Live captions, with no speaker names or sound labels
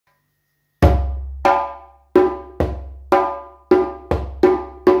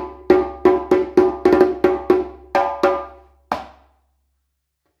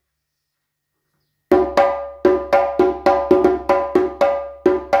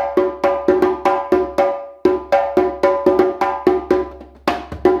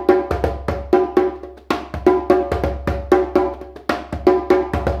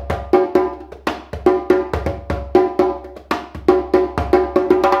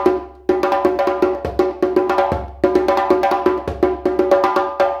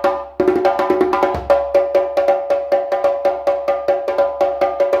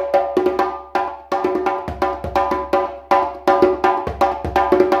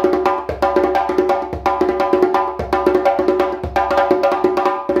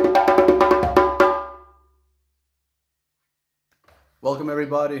Welcome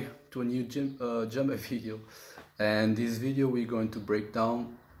everybody to a new Djembe video, and this video we're going to break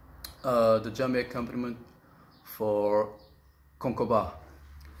down the Djembe accompaniment for Konkoba,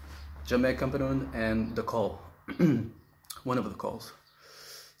 Djembe accompaniment and the call, one of the calls,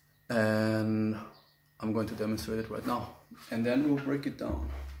 and I'm going to demonstrate it right now and then we'll break it down.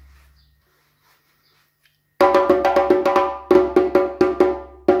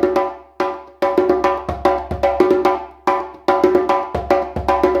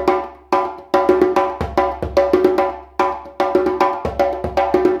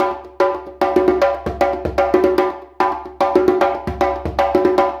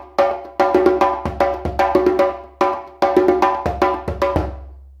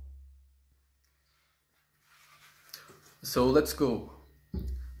 So let's go.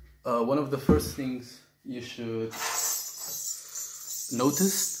 One of the first things you should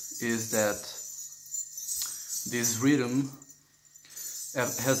notice is that this rhythm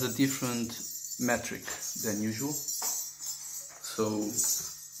has a different metric than usual. So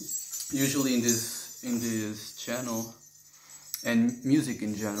usually in this channel and music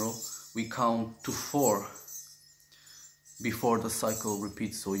in general, we count to 4 before the cycle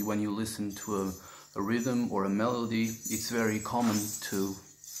repeats. So when you listen to a rhythm or a melody, it's very common to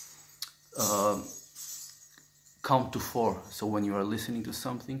count to 4. So when you are listening to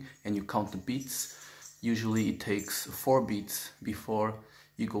something and you count the beats, usually it takes 4 beats before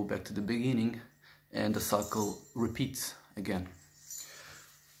you go back to the beginning and the cycle repeats again.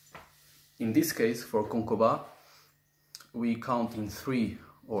 In this case, for Konkoba, we count in 3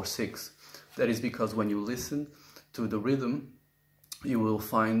 or 6. That is because when you listen to the rhythm, you will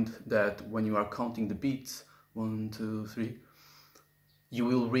find that when you are counting the beats, 1, 2, 3, you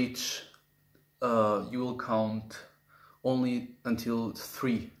will reach, you will count only until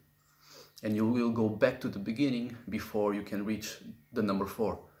 3, and you will go back to the beginning before you can reach the number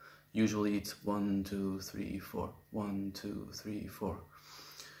 4. Usually it's 1, 2, 3, 4, 1, 2, 3, 4.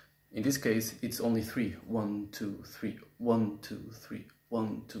 In this case, it's only 3, 1, 2, 3, 1, 2, 3,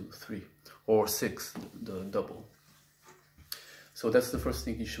 1, 2, 3, or 6, the double. So that's the first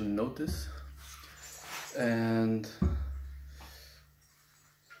thing you should notice, and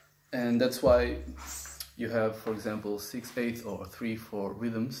that's why you have, for example, 6, 8 or 3, 4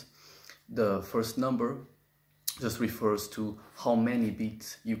 rhythms. The first number just refers to how many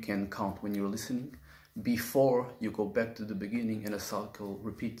beats you can count when you're listening before you go back to the beginning and a cycle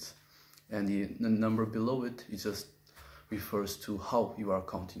repeats, and the number below it just refers to how you are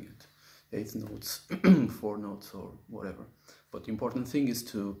counting it. 8 notes, 4 notes, or whatever. But the important thing is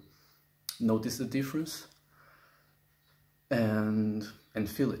to notice the difference and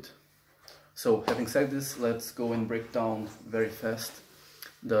feel it. So having said this, let's go and break down very fast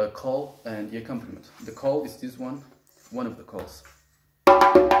the call and the accompaniment. The call is this one of the calls.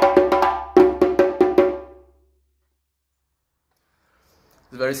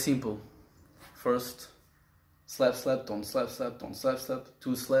 It's very simple. First, slap, slap, don't slap, slap, don't slap, slap,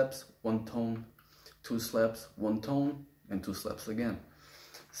 2 slaps, 1 tone, 2 slaps, 1 tone, and 2 slaps again.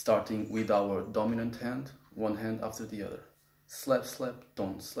 Starting with our dominant hand, one hand after the other. Slap, slap,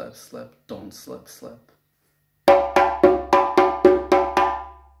 don't slap, slap, don't slap, slap.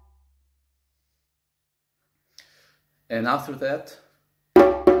 And after that,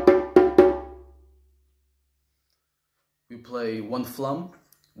 we play 1 flum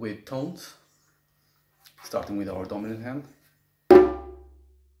with tones, starting with our dominant hand.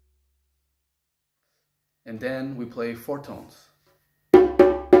 And then we play 4 tones.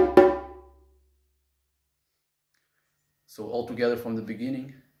 So all together from the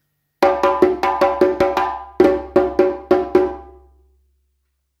beginning.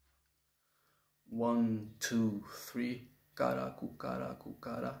 One, 2, 3, cara, cu, cara,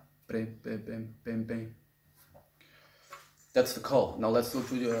 prem, bem, bem, bem, bem. That's the call. Now let's go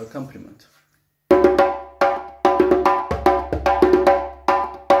to the accompaniment.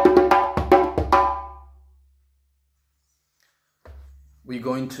 We're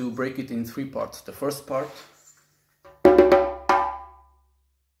going to break it in 3 parts. The first part,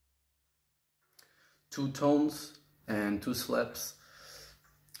 2 tones and 2 slaps,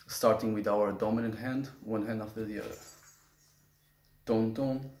 starting with our dominant hand, one hand after the other. Tone,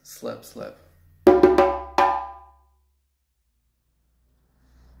 tone, slap, slap.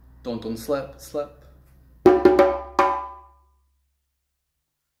 Tone, tone, slap, slap.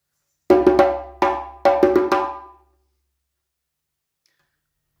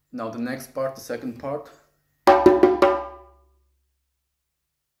 Now the next part, the second part.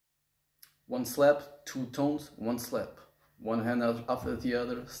 1 slap, 2 tones, 1 slap. One hand after the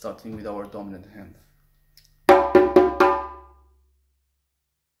other, starting with our dominant hand.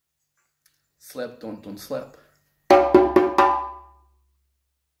 slap, don't slap.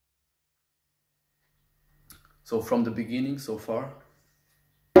 So from the beginning so far.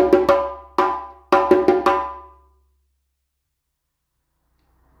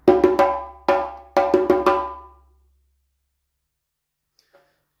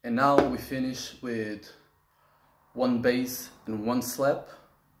 And now we finish with one bass and one slap,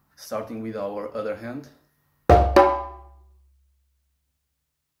 starting with our other hand.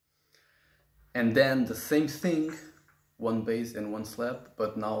 And then the same thing, one bass and one slap,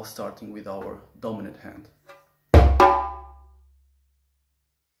 but now starting with our dominant hand.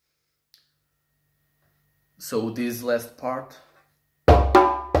 So this last part,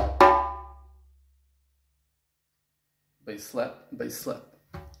 bass slap, bass slap.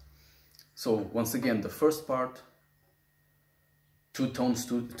 So once again, the first part, 2 tones,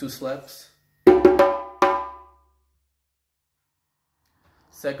 2 slaps.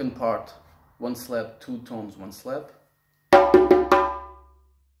 Second part, 1 slap, 2 tones, 1 slap.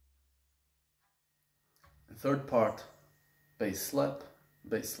 And third part, bass slap,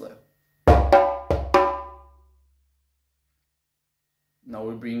 bass slap. Now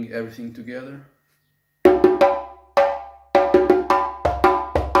we bring everything together.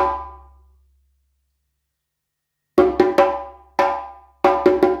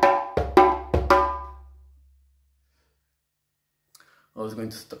 I was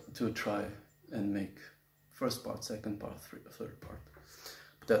going to try and make first part, second part, third part.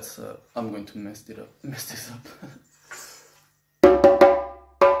 But that's I'm going to mess this up.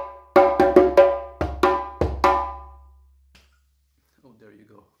 Oh, there you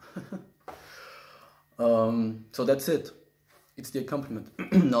go. So that's it. It's the accompaniment.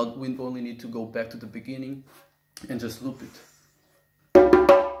 Now we only need to go back to the beginning and just loop it.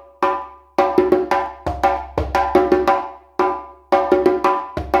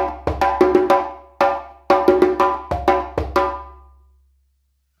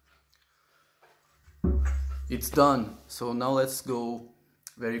 It's done. So now let's go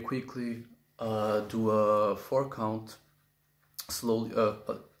very quickly do a 4 count slowly,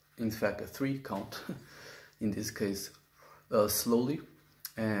 in fact a 3 count in this case, slowly,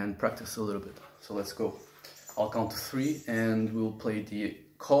 and practice a little bit. So let's go. I'll count to 3 and we'll play the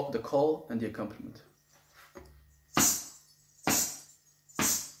call and the accompaniment.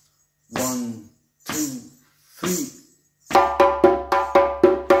 1, 2, 3.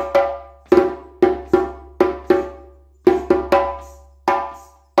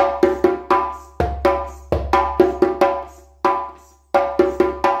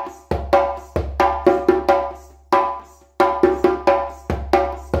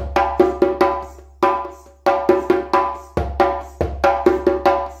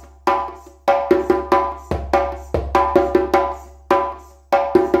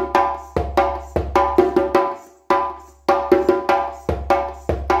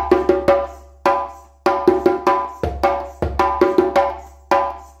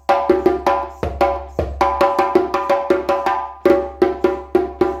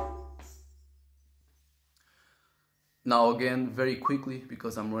 Now again, very quickly,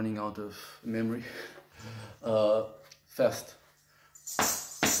 because I'm running out of memory. Fast.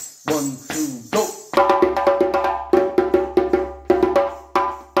 1, 2, go!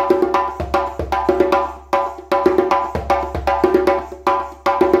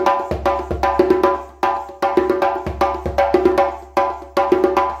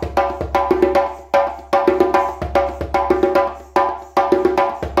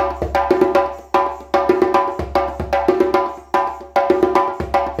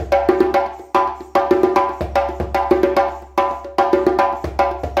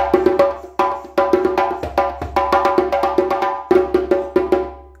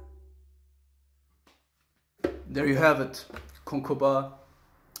 There you have it, Konkoba,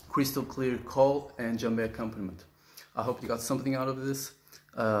 crystal clear call and djembe accompaniment. I hope you got something out of this.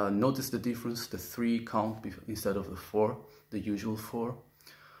 Notice the difference, the 3 count instead of the 4, the usual 4.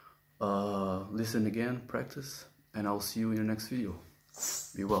 Listen again, practice, and I'll see you in the next video.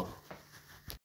 Be well.